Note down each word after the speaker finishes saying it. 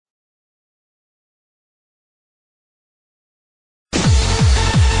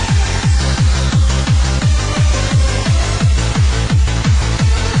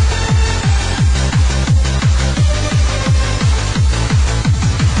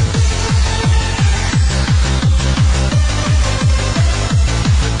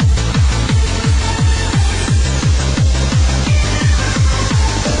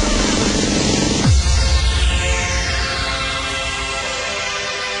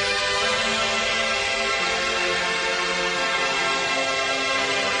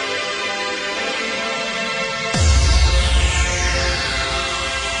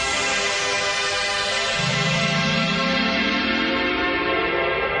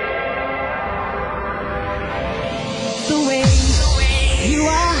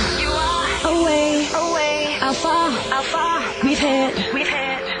far we've had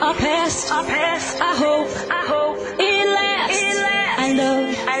our past. I hope it lasts.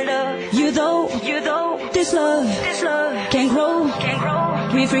 I love you though. This love can grow.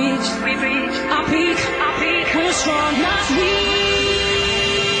 We've reached our peak. We're strong, not weak.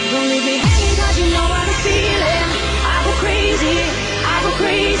 Don't leave me hanging 'cause you know how to feel it. I go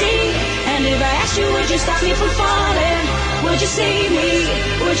crazy. And if I asked you, would you stop me from falling? Would you save me?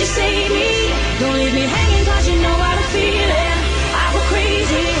 Don't leave me hanging 'cause you know how to feel it. I go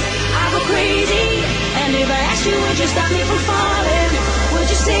crazy. And if I asked you, would you stop me from falling?